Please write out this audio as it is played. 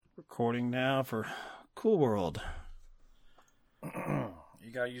recording now for Cool World.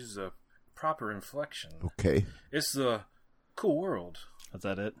 You gotta use the proper inflection. Okay. It's the Cool World. Is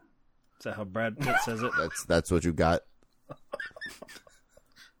that it? Is that how Brad Pitt says it? That's what you got.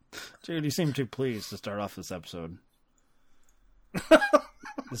 Dude, you seem too pleased to start off this episode. This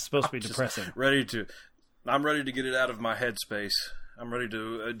is supposed to be depressing. I'm ready to get it out of my headspace. I'm ready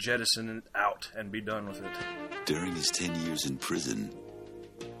to jettison it out and be done with it. During his 10 years in prison,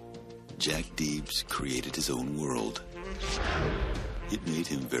 Jack Deebs created his own world. It made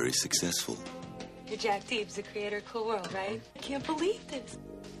him very successful. You're Jack Deebs, the creator of Cool World, right? I can't believe this.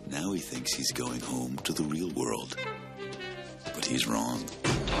 Now he thinks he's going home to the real world. But he's wrong.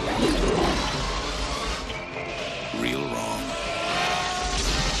 Real wrong.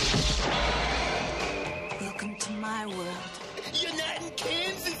 Welcome to my world. You're not in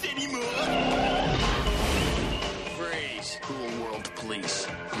Kansas anymore. Freeze. Cool World Police.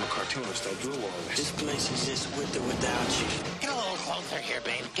 I'm a cartoonist. I drew all this. This place is just with or without you. Get a little closer here,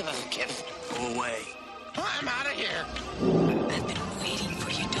 babe. Give us a kiss. Go away. I'm out of here. I've been waiting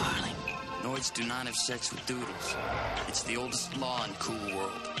for you, darling. Noids do not have sex with doodles. It's the oldest law in Cool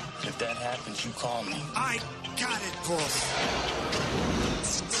World. If that happens, you call me. I got it, boss.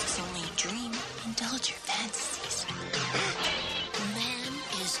 Since it's only a dream, indulge your fantasies. The man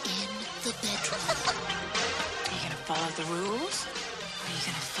is in the bedroom. Are you gonna follow the rules? Or are you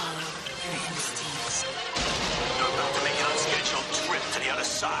gonna follow your instincts? You're about to make an unscheduled trip to the other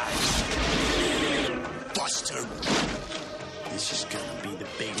side. Buster. This is gonna be the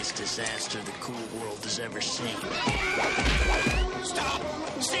biggest disaster the Cool World has ever seen. Stop!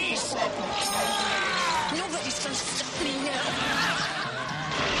 Cease! Nobody's gonna stop me now.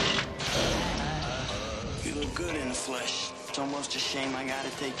 You look good in the flesh. It's almost a shame I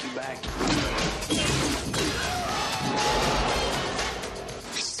gotta take you back. I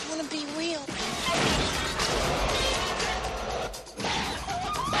just wanna be real.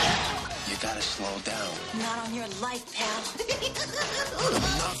 You gotta slow down. Not on your life, pal.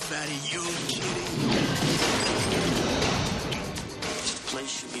 Enough out of you, kitty. This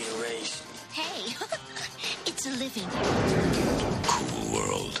place should be erased. Hey, it's a living. Cool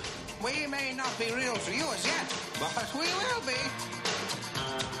World. We may not be real for you as yet, but we will be.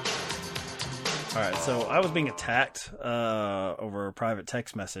 All right, so I was being attacked over a private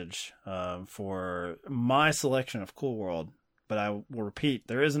text message for my selection of Cool World. But I will repeat,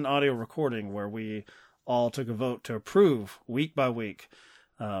 there is an audio recording where we all took a vote to approve week by week.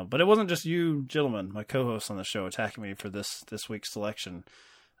 But it wasn't just you gentlemen, my co-hosts on the show, attacking me for this week's selection,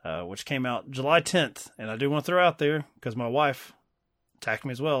 which came out July 10th. And I do want to throw out there, because my wife attacked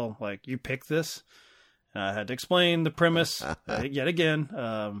me as well, like, you picked this. And I had to explain the premise yet again,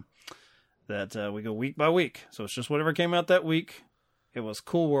 that we go week by week. So it's just whatever came out that week. It was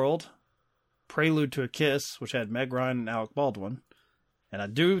Cool World, Prelude to a Kiss, which had Meg Ryan and Alec Baldwin. And I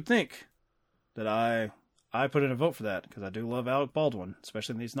do think that I put in a vote for that, because I do love Alec Baldwin,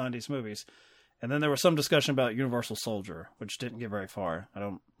 especially in these 90s movies. And then there was some discussion about Universal Soldier, which didn't get very far. I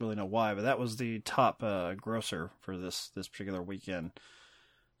don't really know why, but that was the top grosser for this particular weekend.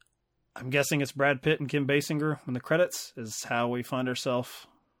 I'm guessing it's Brad Pitt and Kim Basinger in the credits is how we find ourselves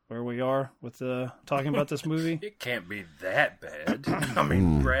where we are with talking about this movie. It can't be that bad. I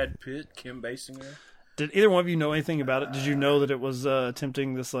mean, Brad Pitt, Kim Basinger. Did either one of you know anything about it? Did you know that it was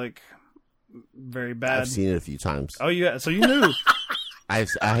attempting this, like, very bad... I've seen it a few times. Oh, yeah. So you knew. I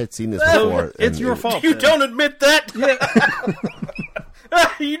had seen this before. It's your fault. You don't admit that? Yeah.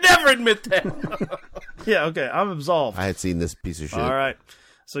 You never admit that. Yeah, okay. I'm absolved. I had seen this piece of shit. All right.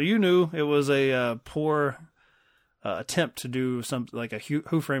 So you knew it was a poor attempt to do something like a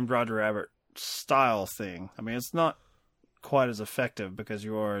Who Framed Roger Rabbit style thing. I mean, it's not quite as effective because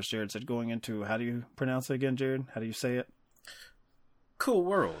you are, as Jared said, going into, how do you pronounce it again, Jared? How do you say it? Cool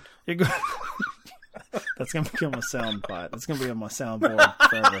World. That's going to become a sound bite. That's going to be on my soundboard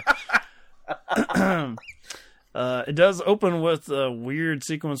forever. It does open with a weird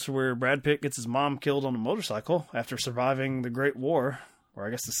sequence where Brad Pitt gets his mom killed on a motorcycle after surviving the Great War, or I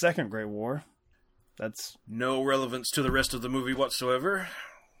guess the Second Great War. That's no relevance to the rest of the movie whatsoever.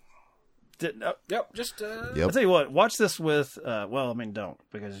 Yep, just... I'll tell you what, watch this with... don't,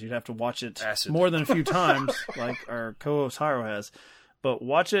 because you'd have to watch it acid. More than a few times, like our co-host Hiro has. But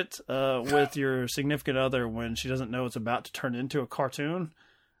watch it with your significant other when she doesn't know it's about to turn into a cartoon.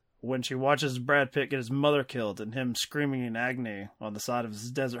 When she watches Brad Pitt get his mother killed and him screaming in agony on the side of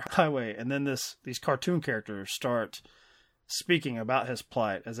his desert highway. And then these cartoon characters start speaking about his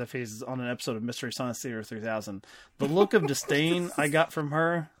plight as if he's on an episode of Mystery Science Theater 3000. The look of disdain I got from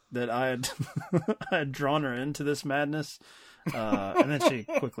her that I had drawn her into this madness And then she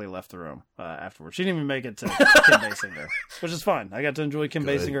quickly left the room afterwards. She didn't even make it to Kim Basinger, which is fine. I got to enjoy Kim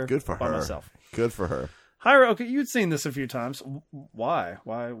Basinger Good for by her. myself. Good for her. Hyra, okay, you'd seen this a few times. Why?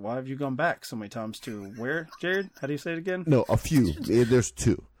 Why have you gone back so many times to where, Jared? How do you say it again? No, a few. There's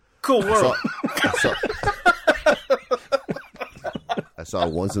two. Cool world. I saw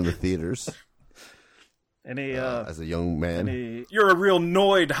it once in the theaters Any as a young man. You're a real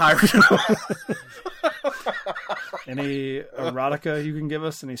Noid, Hyra. Any erotica you can give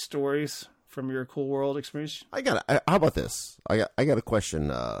us? Any stories from your Cool World experience? How about this? I got a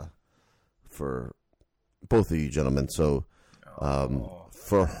question for both of you gentlemen. So,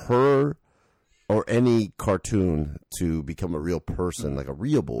 for her or any cartoon to become a real person, like a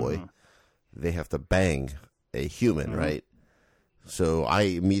real boy, they have to bang a human, right? So I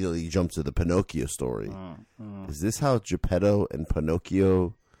immediately jumped to the Pinocchio story. Is this how Geppetto and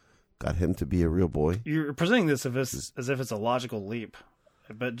Pinocchio got him to be a real boy? You're presenting this as if it's a logical leap,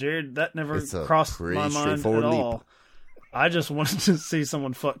 but Jared, that never It's a crossed pretty my mind at straightforward all. leap. I just wanted to see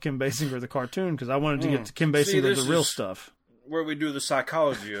someone fuck Kim Basinger the cartoon because I wanted to get to Kim Basinger this the real is- stuff. Where we do the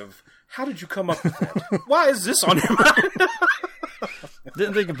psychology of how did you come up with that? Why is this on your mind?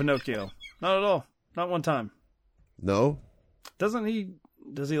 Didn't think of Pinocchio, not at all, not one time. No? Doesn't he?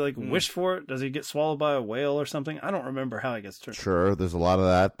 Does he like wish for it? Does he get swallowed by a whale or something? I don't remember how he gets turned. Sure, there's a lot of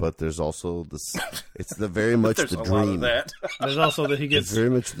that, but there's also this. It's the very much There's the a dream. lot of that. There's also that he It's gets very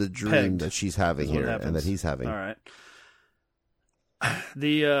much the dream pegged, that she's having is what here happens. and that he's having. All right.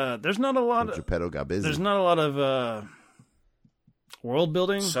 There's not a lot of Geppetto got busy. there's not a lot of world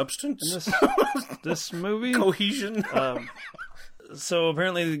building Substance? in this movie. Cohesion? So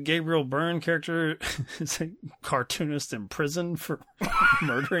apparently the Gabriel Byrne character is a cartoonist in prison for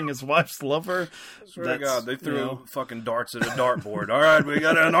murdering his wife's lover. Swear to God, they threw fucking darts at a dartboard. All right, we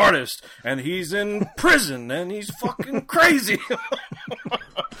got an artist, and he's in prison, and he's fucking crazy.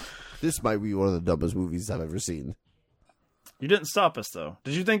 This might be one of the dumbest movies I've ever seen. You didn't stop us though.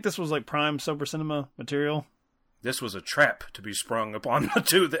 Did you think this was like prime sober cinema material? This was a trap to be sprung upon the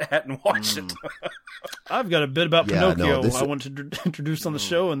two that hadn't watched it. I've got a bit about Yeah, no, Pinocchio this- I want to introduce on the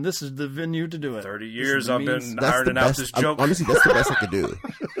show, and this is the venue to do it. 30 This years is the I've means- been That's the ironing out best. this joke. Honestly, that's the best I could do.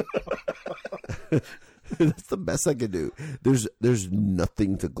 That's the best I could do. There's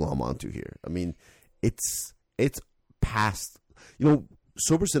nothing to glom onto here. I mean, it's past. You know,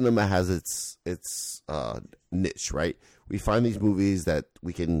 sober cinema has its niche, right? We find these movies that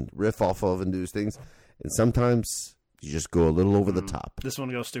we can riff off of and do things, and sometimes you just go a little over the top. This one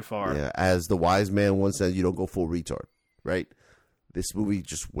goes too far. Yeah, as the wise man once said, you don't go full retard, right? This movie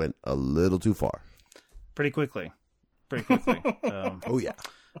just went a little too far. Pretty quickly. Oh yeah,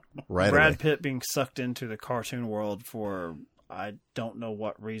 right. Brad away. Pitt being sucked into the cartoon world for I don't know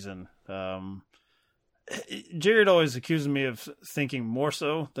what reason. Jared always accuses me of thinking more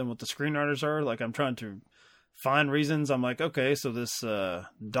so than what the screenwriters are. Like I'm trying to find reasons. I'm like, okay, so this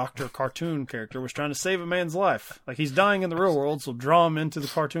Dr. Cartoon character was trying to save a man's life. Like he's dying in the real world, so draw him into the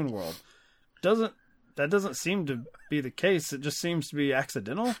cartoon world. That doesn't seem to be the case. It just seems to be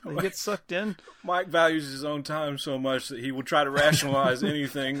accidental. He gets sucked in. Mike values his own time so much that he will try to rationalize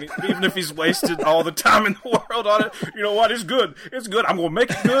anything, even if he's wasted all the time in the world on it. You know what? It's good. It's good. I'm going to make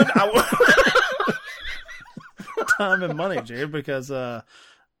it good. I will. Time and money, Jared, because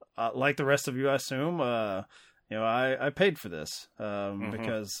like the rest of you, I assume, I paid for this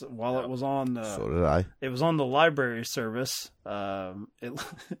because while it was on, So did I. it was on the library service. It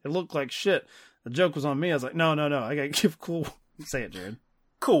looked like shit. The joke was on me. I was like, no, I gotta give cool. Say it, Jared.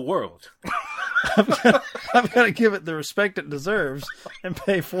 Cool world. I've got to give it the respect it deserves and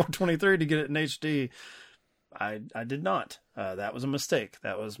pay $4.23 to get it in HD. I did not. That was a mistake.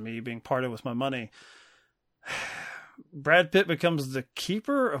 That was me being parted with my money. Brad Pitt becomes the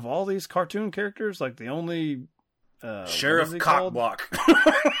keeper of all these cartoon characters, like the only Sheriff what is he called? Cockblock.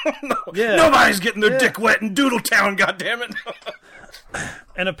 Yeah, Nobody's getting their Yeah. dick wet in Doodletown, goddammit.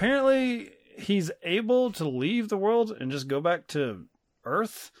 and apparently he's able to leave the world and just go back to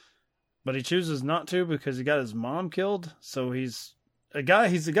Earth, but he chooses not to because he got his mom killed. So he's a guy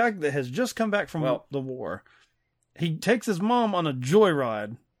that has just come back from the war. He takes his mom on a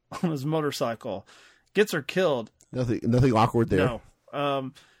joyride on his motorcycle, gets her killed. Nothing awkward there.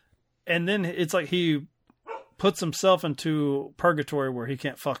 No. And then it's like he puts himself into purgatory where he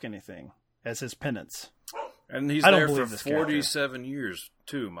can't fuck anything as his penance. And he's I don't there for believe this character. 47 years,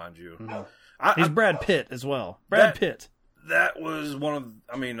 too, mind you. He's Brad Pitt as well. Brad Pitt. That was one of,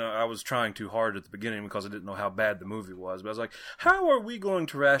 I was trying too hard at the beginning because I didn't know how bad the movie was. But I was like, how are we going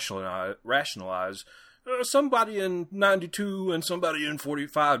to rationalize somebody in 92 and somebody in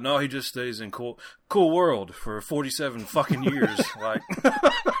 45. No, he just stays in Cool World for 47 fucking years. Like,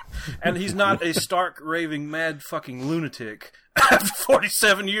 and he's not a stark, raving, mad fucking lunatic after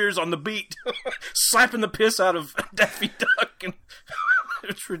 47 years on the beat, slapping the piss out of Daffy Duck. And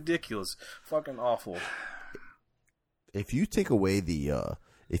it's ridiculous. Fucking awful. If you take away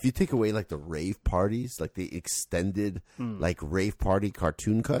like the rave parties, like the extended like rave party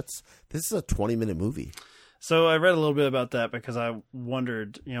cartoon cuts, this is a 20-minute movie. So I read a little bit about that because I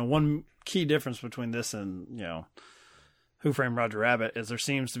wondered, one key difference between this and, Who Framed Roger Rabbit is there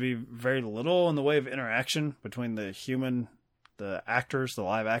seems to be very little in the way of interaction between the actors, the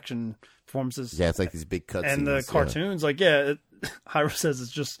live action performances. Yeah, it's like these big cuts. And the cartoons, Hira says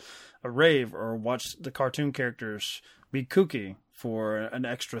it's just a rave, or watch the cartoon characters be kooky for an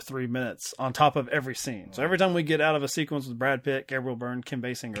extra 3 minutes on top of every scene. So every time we get out of a sequence with Brad Pitt, Gabriel Byrne, Kim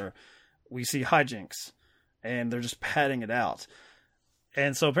Basinger, we see hijinks, and they're just padding it out.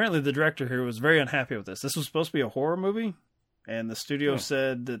 And so apparently the director here was very unhappy with this. This was supposed to be a horror movie, and the studio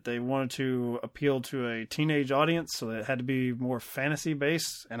said that they wanted to appeal to a teenage audience, so it had to be more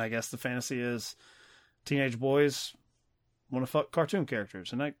fantasy-based. And I guess the fantasy is teenage boys want to fuck cartoon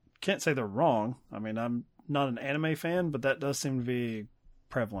characters. And I can't say they're wrong. I mean, I'm not an anime fan, but that does seem to be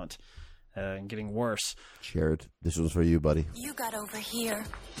prevalent and getting worse. Jared, this one's for you, buddy. You got over here,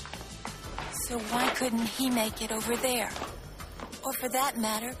 so why couldn't he make it over there? Or for that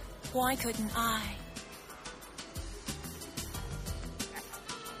matter, why couldn't I?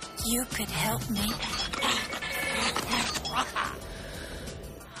 You could help me.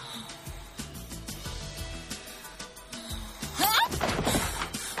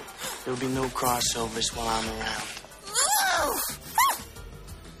 There'll be no crossovers while I'm around.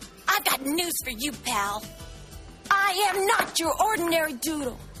 I've got news for you, pal. I am not your ordinary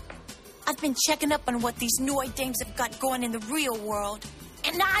doodle. I've been checking up on what these Noid dames have got going in the real world,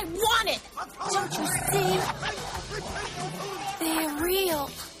 and I want it. Don't you see? They're real.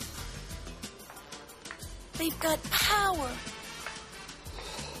 They've got power.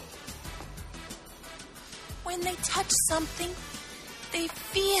 When they touch something, they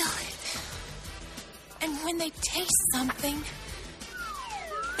feel it. And when they taste something,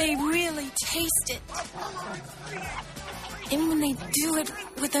 they really taste it. And when they do it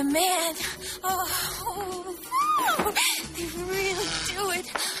with a man, they really do it.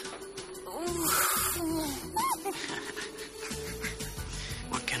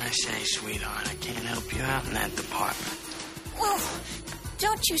 What can I say, sweetheart? I can't help you out in that department. Well,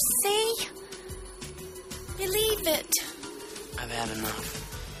 don't you see? Believe it. I've had enough.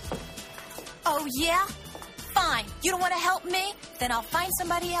 Oh, yeah? Fine. You don't want to help me? Then I'll find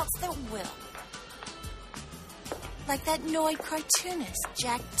somebody else that will. Like that Noid cartoonist,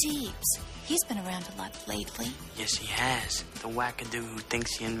 Jack Deebs. He's been around a lot lately. Yes, he has. The wackadoo who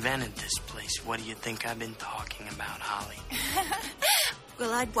thinks he invented this place. What do you think I've been talking about, Holly?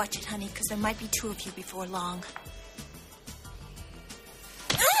 Well, I'd watch it, honey, because there might be two of you before long.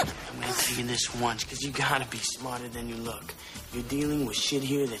 I'm going to tell you this once, because you got to be smarter than you look. You're dealing with shit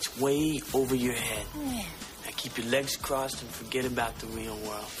here that's way over your head. Yeah. Now keep your legs crossed and forget about the real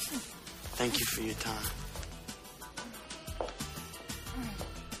world. Thank you for your time.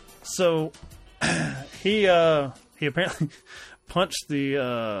 So he apparently punched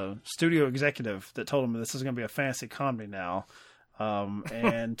the studio executive that told him this is going to be a fantasy comedy now,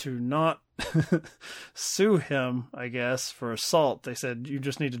 and to not sue him, I guess, for assault, they said, you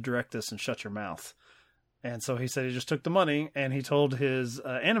just need to direct this and shut your mouth. And so he said he just took the money, and he told his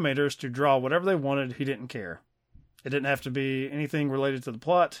animators to draw whatever they wanted. He didn't care. It didn't have to be anything related to the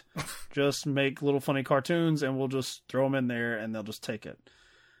plot. Just make little funny cartoons, and we'll just throw them in there, and they'll just take it.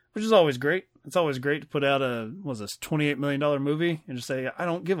 Which is always great. It's always great to put out $28 million movie and just say, I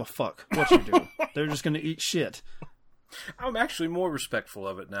don't give a fuck what you do. They're just going to eat shit. I'm actually more respectful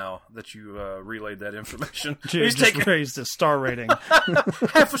of it now that you relayed that information. He's just raised his star rating.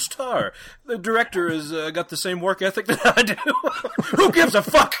 Half a star. The director has got the same work ethic that I do. Who gives a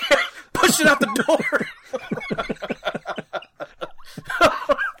fuck? Push it out the door.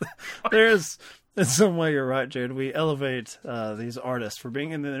 There's... In some way, you're right, Jared. We elevate these artists for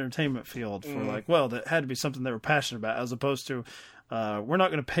being in the entertainment field for that had to be something they were passionate about, as opposed to, we're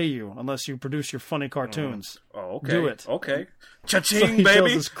not going to pay you unless you produce your funny cartoons. Oh, okay. Do it. Okay. Cha-ching, So he baby.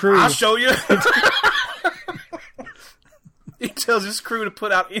 tells his crew- I'll show you. He tells his crew to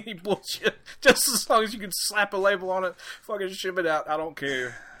put out any bullshit, just as long as you can slap a label on it, fucking ship it out. I don't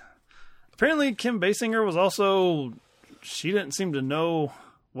care. Apparently, Kim Basinger was also... She didn't seem to know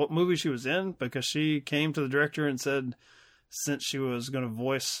what movie she was in, because she came to the director and said, since she was going to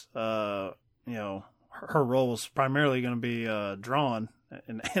voice, her role was primarily going to be drawn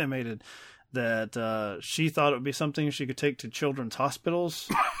and animated, that she thought it would be something she could take to children's hospitals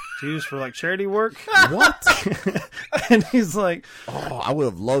to use for like charity work. What? And he's like, oh, I would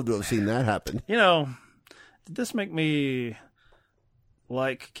have loved to have seen that happen. you know, did this make me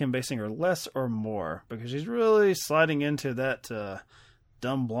like Kim Basinger less or more? Because she's really sliding into that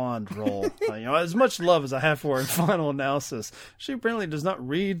dumb blonde role. As much love as I have for her in Final Analysis, she apparently does not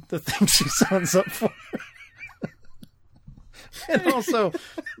read the things she signs up for. And also,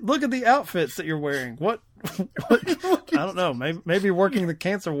 look at the outfits that you're wearing. What I don't know. Maybe working the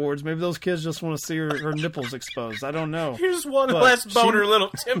cancer wards. Maybe those kids just want to see her nipples exposed. I don't know. Here's one But less boner, little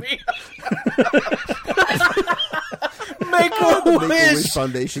Timmy. Make a Make a wish. Wish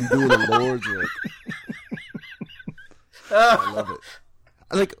Foundation doing the Lord's work. I love it.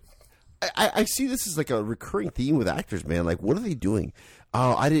 Like, I see this as like a recurring theme with actors, man. Like, what are they doing?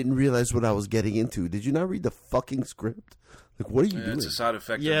 Oh, I didn't realize what I was getting into. Did you not read the fucking script? Like, what are you doing? It's a side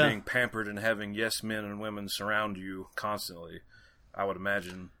effect Yeah. of being pampered and having yes men and women surround you constantly, I would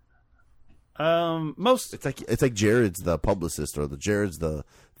imagine. Most It's like Jared's the publicist or Jared's the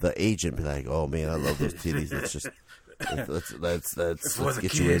agent. Be like, oh man, I love those titties. Let's just let's For the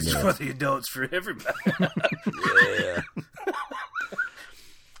get you in kids, there. for the adults, for everybody. Yeah.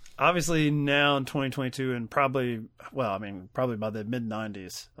 obviously now in 2022, and probably by the mid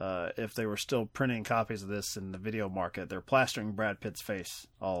 90s, if they were still printing copies of this in the video market, they're plastering Brad Pitt's face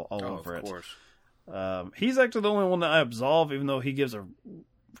all over it. Of course. He's actually the only one that I absolve, even though he gives a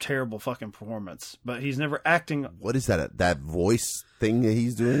terrible fucking performance. But he's never acting. What is that voice thing that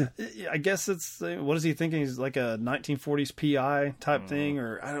he's doing? I guess it's what is he thinking? He's like a 1940s PI type thing,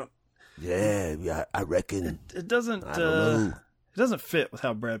 or I don't. Yeah, I reckon. It doesn't. I don't know. It doesn't fit with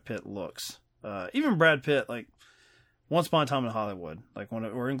how Brad Pitt looks. Even Brad Pitt, like Once Upon a Time in Hollywood, like or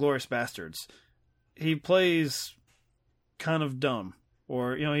Inglourious Bastards, he plays kind of dumb,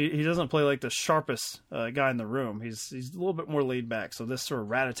 or he doesn't play like the sharpest guy in the room. He's a little bit more laid back. So this sort of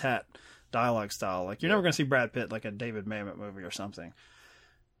rat-a-tat dialogue style, like you're never going to see Brad Pitt like a David Mamet movie or something.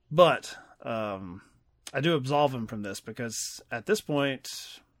 But I do absolve him from this because at this point,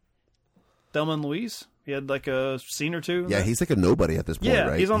 Thelma and Louise. He had like a scene or two. Yeah, he's like a nobody at this point, Yeah,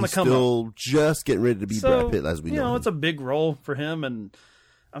 right? he's on the come still just getting ready to be Brad Pitt, as we know. It's a big role for him, and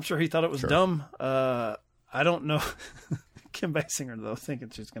I'm sure he thought it was dumb. I don't know Kim Basinger, though, thinking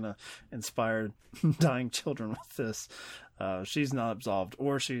she's going to inspire dying children with this. She's not absolved,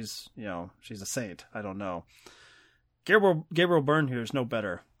 or she's a saint. I don't know. Gabriel Byrne here is no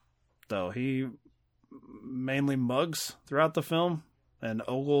better, though. He mainly mugs throughout the film and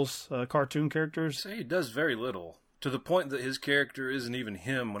ogles cartoon characters. He does very little, to the point that his character isn't even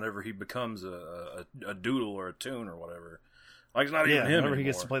him whenever he becomes a doodle or a toon or whatever. Like, it's not even him whenever anymore. he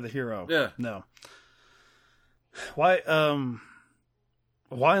gets to play the hero. Yeah. No. Why in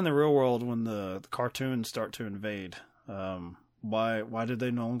the real world, when the cartoons start to invade, why did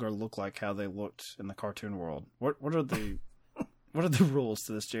they no longer look like how they looked in the cartoon world? What are the what are the rules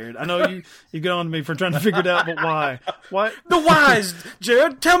to this, Jared? I know you get on to me for trying to figure it out, but why? Why The whys,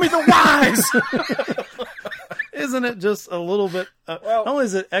 Jared. Tell me the whys. isn't it just a little bit? Not only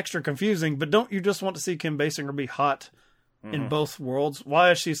is it extra confusing, but don't you just want to see Kim Basinger be hot in both worlds?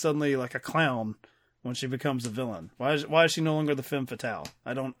 Why is she suddenly like a clown when she becomes a villain? Why is she no longer the femme fatale?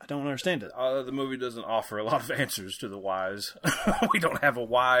 I don't understand it. The movie doesn't offer a lot of answers to the whys. We don't have a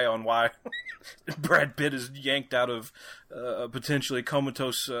why on why Brad Pitt is yanked out of a potentially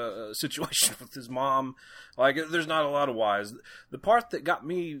comatose situation with his mom. Like, there's not a lot of whys. The part that got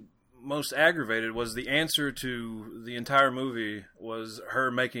me most aggravated was the answer to the entire movie was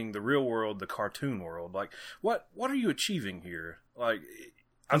her making the real world the cartoon world. Like, what are you achieving here? Like,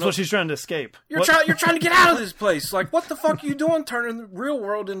 That's what she's trying to escape. You're trying to get out of this place. Like, what the fuck are you doing turning the real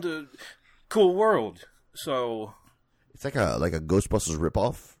world into cool world? So It's like a Ghostbusters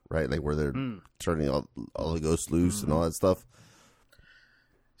ripoff, right? Like where they're turning all the ghosts loose and all that stuff.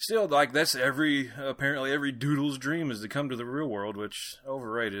 still, like, that's apparently every doodle's dream is to come to the real world, which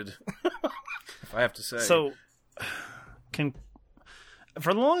overrated. If I have to say. So,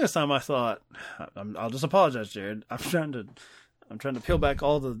 for the longest time I thought, I'll just apologize, Jared. I'm trying to peel back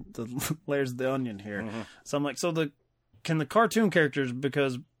all the layers of the onion here. Mm-hmm. So I'm like, can the cartoon characters,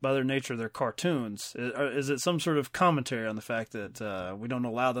 because by their nature they're cartoons, is it some sort of commentary on the fact that we don't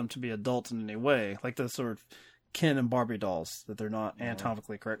allow them to be adults in any way, like the sort of Ken and Barbie dolls, that they're not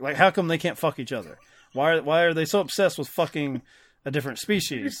anatomically correct? Like, how come they can't fuck each other? Why are they so obsessed with fucking a different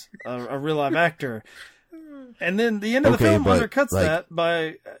species, a real live actor? And then the end of the film undercuts that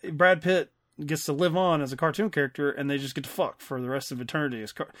by Brad Pitt gets to live on as a cartoon character, and they just get to fuck for the rest of eternity.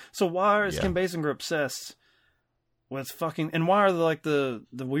 So why is Kim Basinger obsessed with fucking? And why are the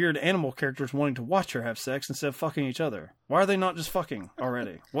weird animal characters wanting to watch her have sex instead of fucking each other? Why are they not just fucking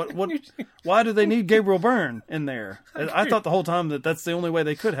already? What? Why do they need Gabriel Byrne in there? I thought the whole time that's the only way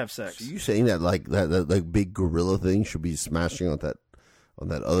they could have sex. So you saying that that big gorilla thing should be smashing on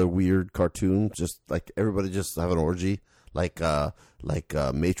that other weird cartoon? Just like everybody just have an orgy, like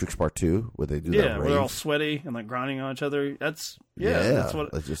Matrix Part 2, where they do that. Yeah, where they're all sweaty and like grinding on each other. That's what.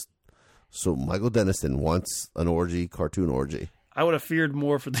 So Michael Denniston wants an orgy, cartoon orgy. I would have feared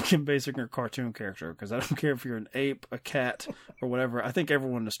more for the Kim Basinger cartoon character, because I don't care if you're an ape, a cat, or whatever. I think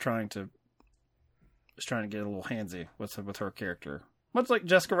everyone is trying to get a little handsy with her character, much like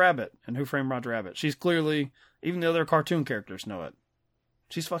Jessica Rabbit and Who Framed Roger Rabbit. She's clearly, even the other cartoon characters know it.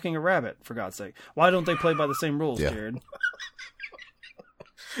 She's fucking a rabbit, for God's sake. Why don't they play by the same rules, Jared?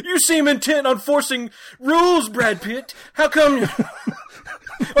 You seem intent on forcing rules, Brad Pitt. How come?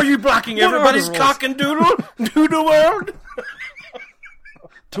 Are you blocking everybody's cock and doodle world?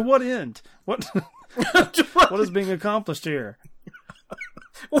 To what end? What is being accomplished here?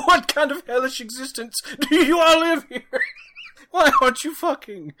 What kind of hellish existence do you all live here? Why aren't you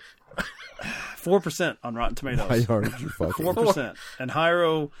fucking? 4% on Rotten Tomatoes. Why aren't you fucking? 4%. And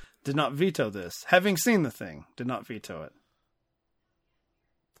Hyro did not veto this. Having seen the thing, did not veto it.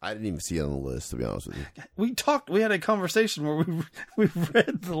 I didn't even see it on the list, to be honest with you. We had a conversation where we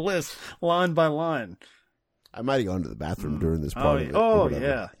read the list line by line. I might have gone to the bathroom during this part.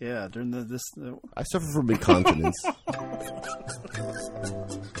 Yeah. During this. I suffer from incontinence.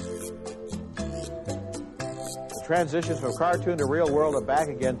 The transitions from cartoon to real world and back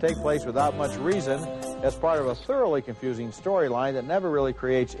again take place without much reason as part of a thoroughly confusing storyline that never really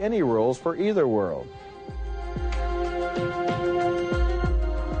creates any rules for either world.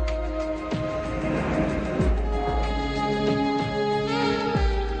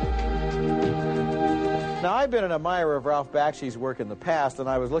 Now, I've been an admirer of Ralph Bakshi's work in the past, and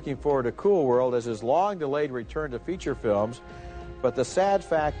I was looking forward to Cool World as his long-delayed return to feature films, but the sad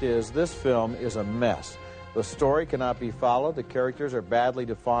fact is this film is a mess. The story cannot be followed, the characters are badly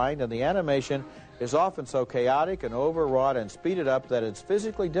defined, and the animation is often so chaotic and overwrought and speeded up that it's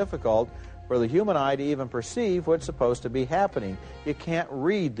physically difficult for the human eye to even perceive what's supposed to be happening. You can't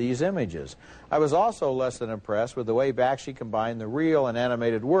read these images. I was also less than impressed with the way Bakshi combined the real and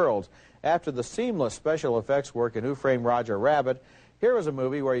animated worlds. After the seamless special effects work in Who Framed Roger Rabbit, here was a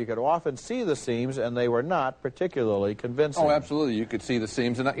movie where you could often see the seams, and they were not particularly convincing. Oh, absolutely. You could see the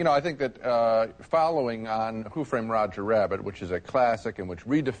seams. And, I think that following on Who Framed Roger Rabbit, which is a classic and which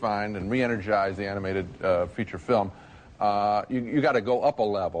redefined and re-energized the animated feature film, you got to go up a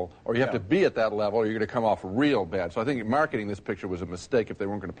level, or you have to be at that level, or you're going to come off real bad. So I think marketing this picture was a mistake if they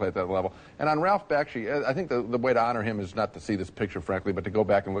weren't going to play at that level. And on Ralph Bakshi, I think the way to honor him is not to see this picture, frankly, but to go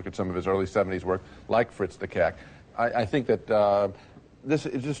back and look at some of his early 70s work, like Fritz the Cat. I think that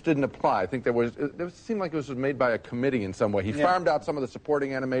it just didn't apply. I think it seemed like it was made by a committee in some way. He farmed out some of the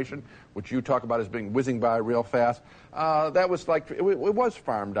supporting animation, which you talk about as being whizzing by real fast. That was like, it was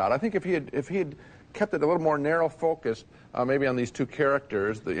farmed out. I think if he had kept it a little more narrow focused, maybe on these two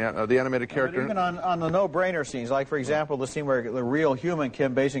characters, the animated character. But even on the no-brainer scenes, like, for example, the scene where the real human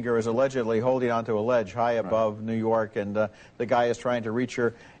Kim Basinger is allegedly holding onto a ledge high above New York, and the guy is trying to reach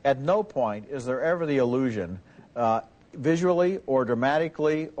her. At no point is there ever the illusion, visually or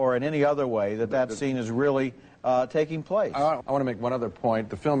dramatically or in any other way, that scene is really taking place. I want to make one other point.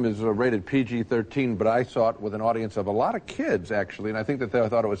 The film is rated PG-13, but I saw it with an audience of a lot of kids, actually, and I think that they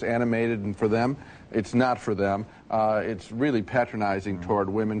thought it was animated, and for them, it's not for them. It's really patronizing toward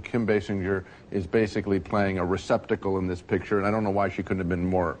women. Kim Basinger is basically playing a receptacle in this picture, and I don't know why she couldn't have been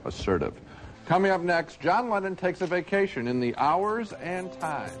more assertive. Coming up next, John Lennon takes a vacation in the Hours and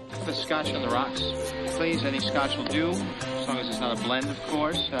Times. The scotch on the rocks, please. Any scotch will do, as long as it's not a blend, of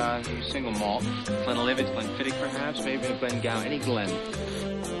course. Single malt. Glenlivet, Glenfiddich, perhaps, maybe a Glengow, any Glen.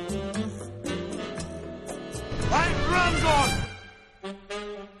 Light drums on!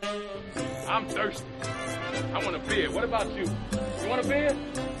 I'm thirsty. I want a beer. What about you? You want a beer?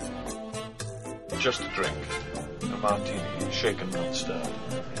 Just a drink. A martini, shaken, not stirred.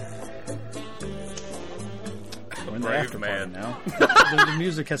 We're in the after party now. The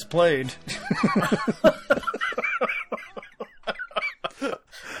music has played.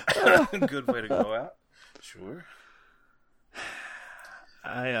 Good way to go out. Sure.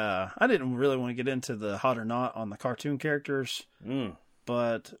 I didn't really want to get into the hot or not on the cartoon characters,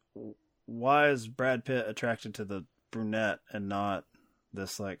 but why is Brad Pitt attracted to the brunette and not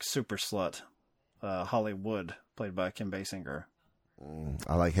this like super slut Holly Wood played by Kim Basinger?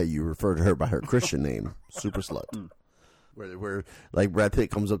 I like how you refer to her by her Christian name, Super Slut. Where like Brad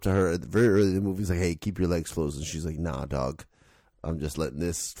Pitt comes up to her at the very early in the movie, he's like, "Hey, keep your legs closed," and she's like, "Nah, dog, I'm just letting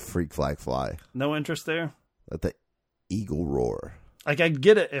this freak flag fly." No interest there. Let the eagle roar. Like, I'd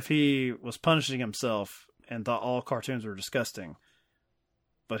get it if he was punishing himself and thought all cartoons were disgusting.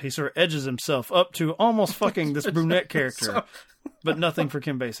 But he sort of edges himself up to almost fucking this brunette character, but nothing for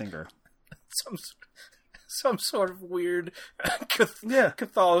Kim Basinger. Some sort of weird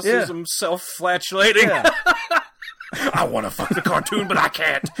Catholicism self-flatulating. Yeah. I want to fuck the cartoon, but I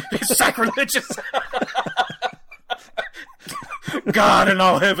can't. It's sacrilegious. God in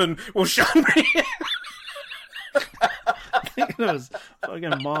all heaven will shun me. It was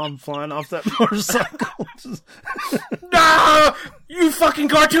fucking mom flying off that motorcycle. No! You fucking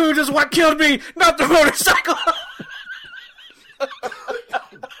cartoon is what killed me, not the motorcycle!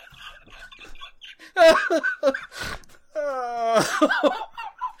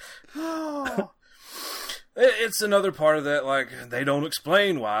 It's another part of that, like, they don't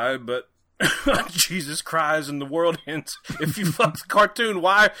explain why, but Jesus cries and the world ends. If you fuck the cartoon,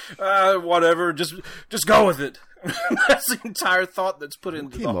 why? Whatever, just go with it. That's the entire thought that's put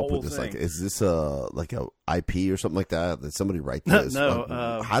into the whole with this? thing. Like, is this like a IP or something like that? Did somebody write this?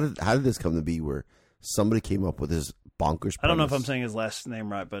 No. How did this come to be? Where somebody came up with this bonkers premise? I don't know if I'm saying his last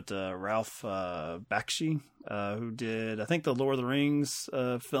name right, but Ralph Bakshi, who did, I think, the Lord of the Rings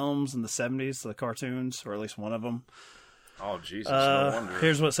films in the 70s, the cartoons, or at least one of them. Oh, Jesus, no wonder.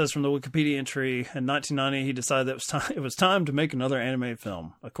 Here's what it says from the Wikipedia entry. In 1990, he decided that it was time to make another animated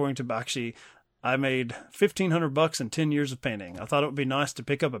film. According to Bakshi, I made $1,500 in 10 years of painting. I thought it would be nice to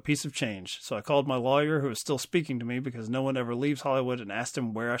pick up a piece of change. So I called my lawyer, who was still speaking to me because no one ever leaves Hollywood, and asked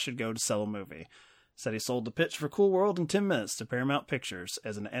him where I should go to sell a movie. Said he sold the pitch for Cool World in 10 minutes to Paramount Pictures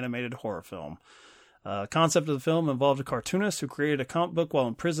as an animated horror film. Concept of the film involved a cartoonist who created a comic book while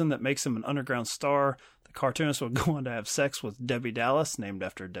in prison that makes him an underground star. The cartoonist would go on to have sex with Debbie Dallas, named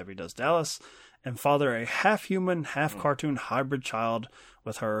after Debbie Does Dallas, and father a half-human, half-cartoon hybrid child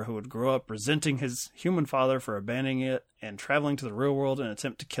with her who would grow up resenting his human father for abandoning it and traveling to the real world in an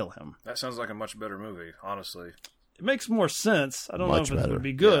attempt to kill him. That sounds like a much better movie, honestly. It makes more sense. I don't know if it would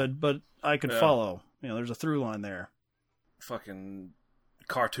be good, but I could follow. You know, there's a through line there. Fucking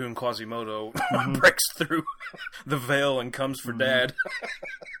cartoon Quasimodo breaks through the veil and comes for Dad.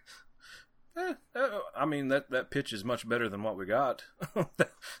 I mean, that pitch is much better than what we got.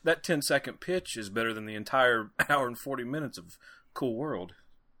 That 10-second pitch is better than the entire hour and 40 minutes of Cool World.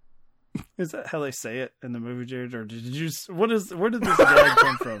 Is that how they say it in the movie, Jared? Or did you? Where did this gag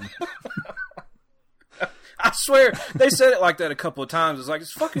come from? I swear, they said it like that a couple of times. It's like,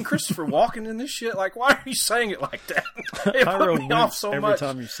 it's fucking Christopher Walken in this shit. Like, why are you saying it like that? It put me off so every much.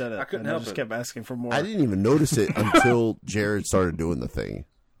 time you said it. I couldn't and help I just it. kept asking for more. I didn't even notice it until Jared started doing the thing.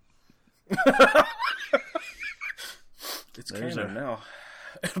 It's canon now.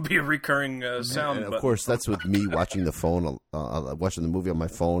 It'll be a recurring sound. And of button. course, that's with me watching the phone, watching the movie on my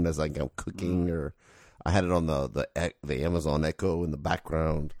phone as I'm cooking, or I had it on the Amazon Echo in the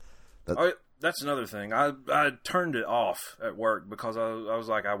background. That's another thing. I turned it off at work because I was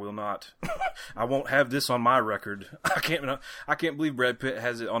like, I will not. I won't have this on my record. I can't believe Brad Pitt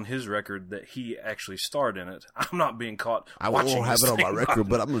has it on his record that he actually starred in it. I'm not being caught. I won't have this it on thing my record,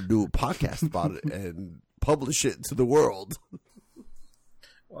 but I'm going to do a podcast about it and publish it to the world.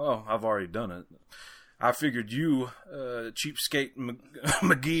 Well, I've already done it. I figured you, cheapskate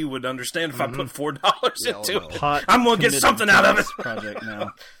McGee, would understand if I put $4 into it. I'm going to get something out of it. Project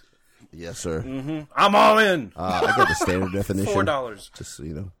now. Yes, sir. I'm all in. I got the standard definition. $4. Just so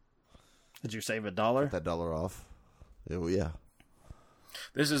you know. Did you save $1? That $1 off. Yeah.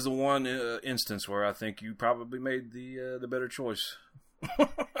 This is the one instance where I think you probably made the better choice.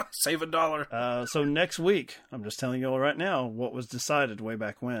 Save $1. So next week, I'm just telling you all right now what was decided way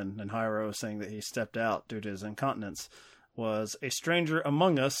back when, and Hyro saying that he stepped out due to his incontinence, was A Stranger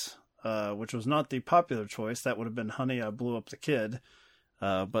Among Us, which was not the popular choice. That would have been Honey, I Blew Up the Kid.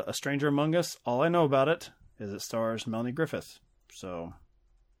 But A Stranger Among Us, all I know about it is it stars Melanie Griffith. So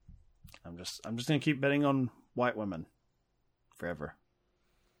I'm just going to keep betting on white women forever.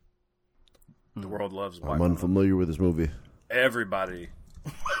 The world loves white I'm women. unfamiliar with this movie. Everybody.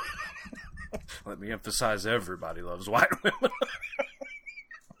 Let me emphasize, everybody loves white women.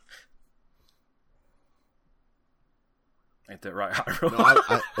 Ain't that right,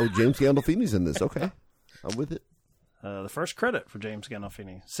 Hyro? No, James Gandolfini's in this. Okay. I'm with it. The first credit for James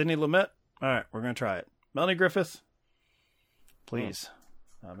Gandolfini. Sidney Lumet. All right, we're going to try it. Melanie Griffith. Please.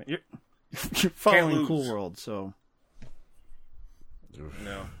 I mean, you're following Cool World, so.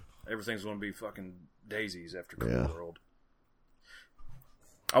 No. Everything's going to be fucking daisies after Cool World.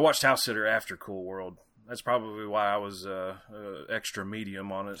 I watched House Sitter after Cool World. That's probably why I was extra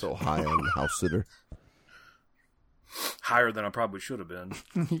medium on it. So high on House Sitter. Higher than I probably should have been.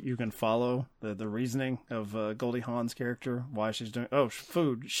 You can follow the reasoning of Goldie Hawn's character, why she's doing... Oh,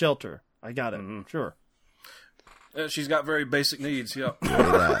 food, shelter. I got it. Mm-hmm. Sure. She's got very basic needs, yep.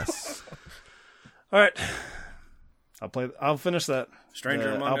 Yes. All right. I'll finish that.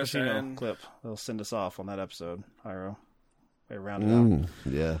 Stranger Among Us and... clip. They'll send us off on that episode, Hyro. They round it out.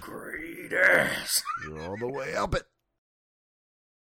 Yeah. Great ass. You're all the way up it.